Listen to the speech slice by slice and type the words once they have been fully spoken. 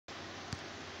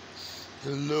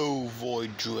Hello,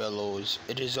 Void Dwellers.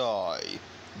 It is I,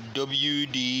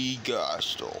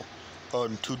 W.D.Gaster,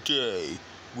 and today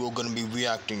we're gonna be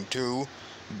reacting to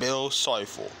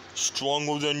Cypher,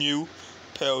 Stronger Than You,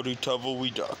 Parody cover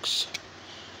Redux.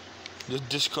 The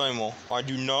disclaimer: I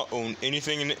do not own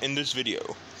anything in this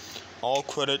video. All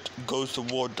credit goes to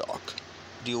WarDoc.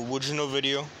 The original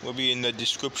video will be in the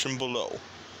description below.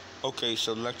 Okay,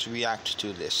 so let's react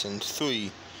to this in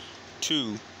 3,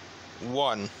 2,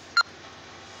 1.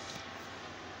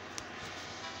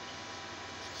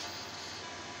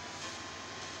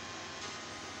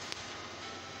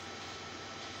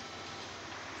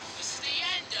 This is the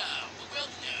end of the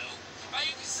world, no. How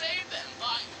you can save them,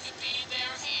 thought you could be their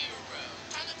hero.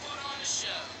 Time to put on a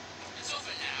show. It's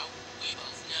over now, we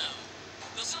both know.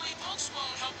 The silly books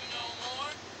won't help you no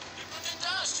more. People can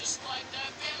dust just like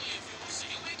that family of yours. So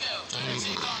here we go, time to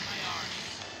take on my army.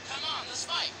 Come on, let's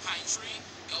fight, Pine Tree.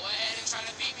 Go ahead and try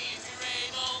to beat me if you're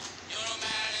able. You're no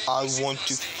man. I want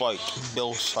to fight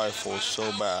Cypher so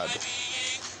bad.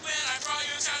 When I brought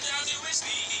your town down to its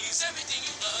knees, everything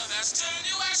you love has turned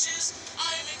to ashes.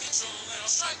 I am in control and I'll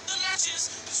strike the matches.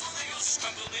 This one of yours is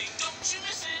crumbling, don't you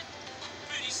miss it?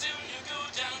 Pretty soon you go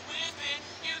down with it.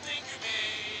 You think you're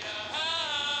made of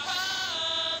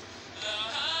love.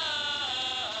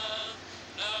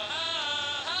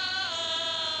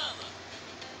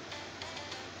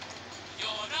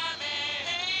 You're not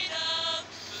made of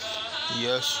love.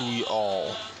 Yes, we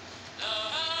are.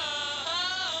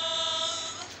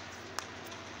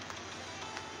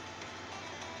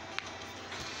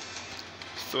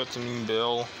 Threatening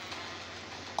Bill,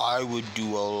 I would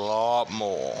do a lot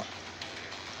more.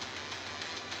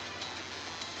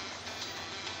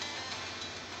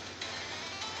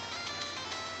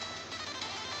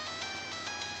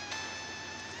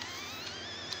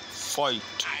 Fight.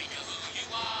 I know who you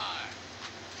are.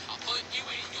 I'll put you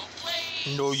in your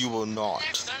place. No, you will not.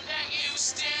 Next time that you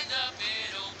stand up,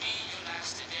 it'll be your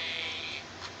last today.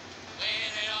 Where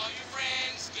did all your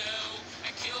friends go?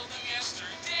 I killed them yesterday.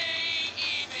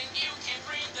 Even you can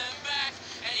bring them back,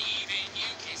 and even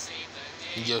you can save the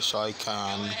day. Yes, I Go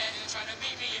can. ahead and try to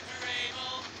beat me if you're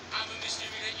able. I'm a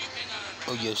mystery that you cannot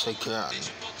unravel. Oh, yes, I can. Did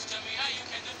your books tell me how you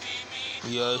can defeat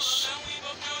me? Yes. Well, we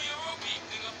both know you're a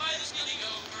weakling. A fight is nearly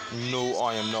over. No,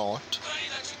 I am not. Funny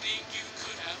that you think you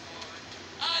could have won.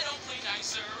 I don't play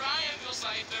nicer. I am your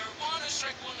Cypher. Wanna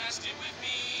strike one last hit with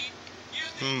me? You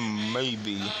think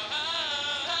Maybe. love.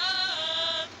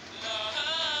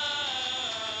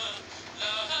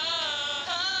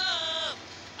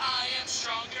 I am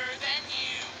stronger than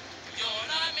you. You're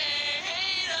not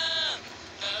made of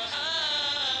love.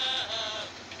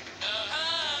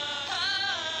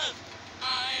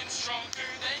 I am stronger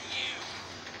than you.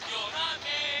 You're not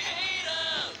made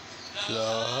of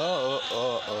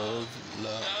Love.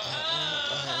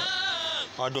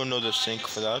 I don't know the sync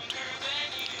for that.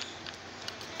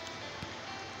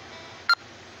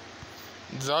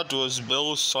 That was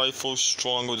Cypher,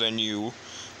 Stronger Than You,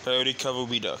 Parody cover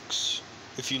Redux.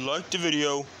 If you liked the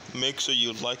video, make sure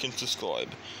you like and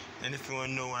subscribe. And if you want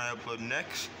to know when I upload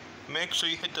next, make sure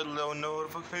you hit the little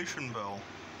notification bell.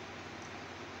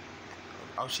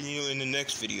 I'll see you in the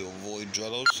next video, Void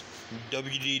Dwellers.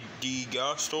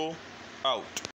 W.D.Gaster, out.